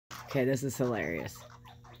Okay, this is hilarious.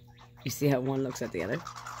 You see how one looks at the other?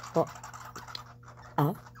 Oh.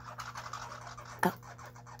 Oh. Oh.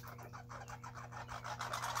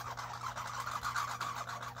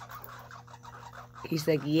 He's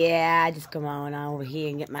like, yeah, just come on over here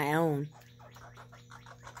and get my own.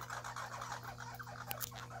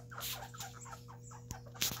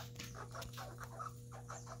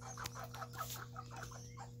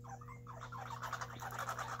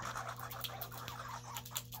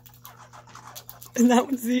 And that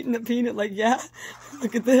one's eating a peanut like, yeah,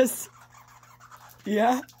 look at this.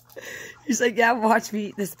 Yeah. He's like, yeah, watch me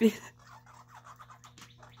eat this peanut.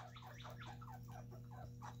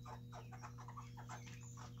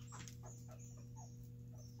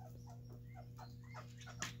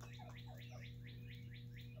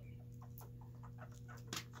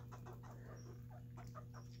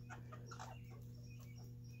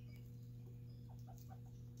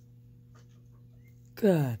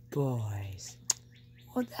 Good boys.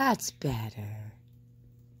 Well, that's better.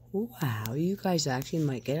 Wow, you guys actually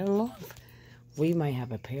might get along. We might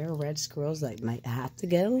have a pair of red squirrels that might have to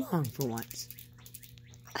get along for once.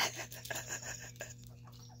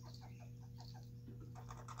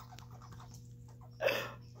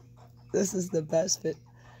 This is the best bit.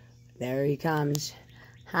 There he comes.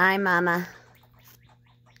 Hi, Mama.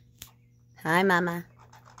 Hi, Mama.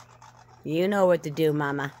 You know what to do,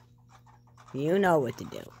 Mama. You know what to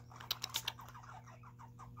do.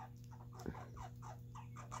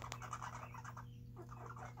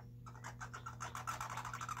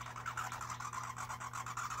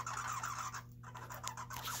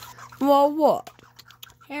 Well, what?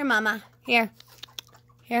 Here, Mama. Here.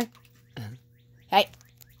 Here. Hey.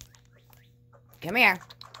 Come here.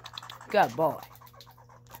 Good boy.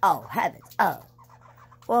 Oh, heavens. Oh.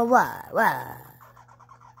 Well, what? What?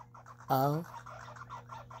 Oh.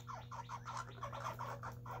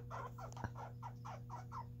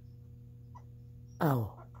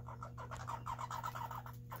 Oh.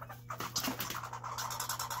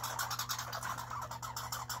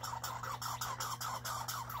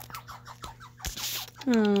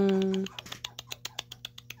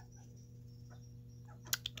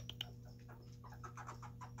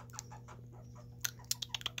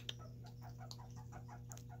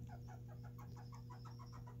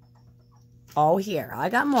 Oh, here. I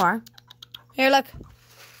got more. Here, look.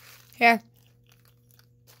 Here.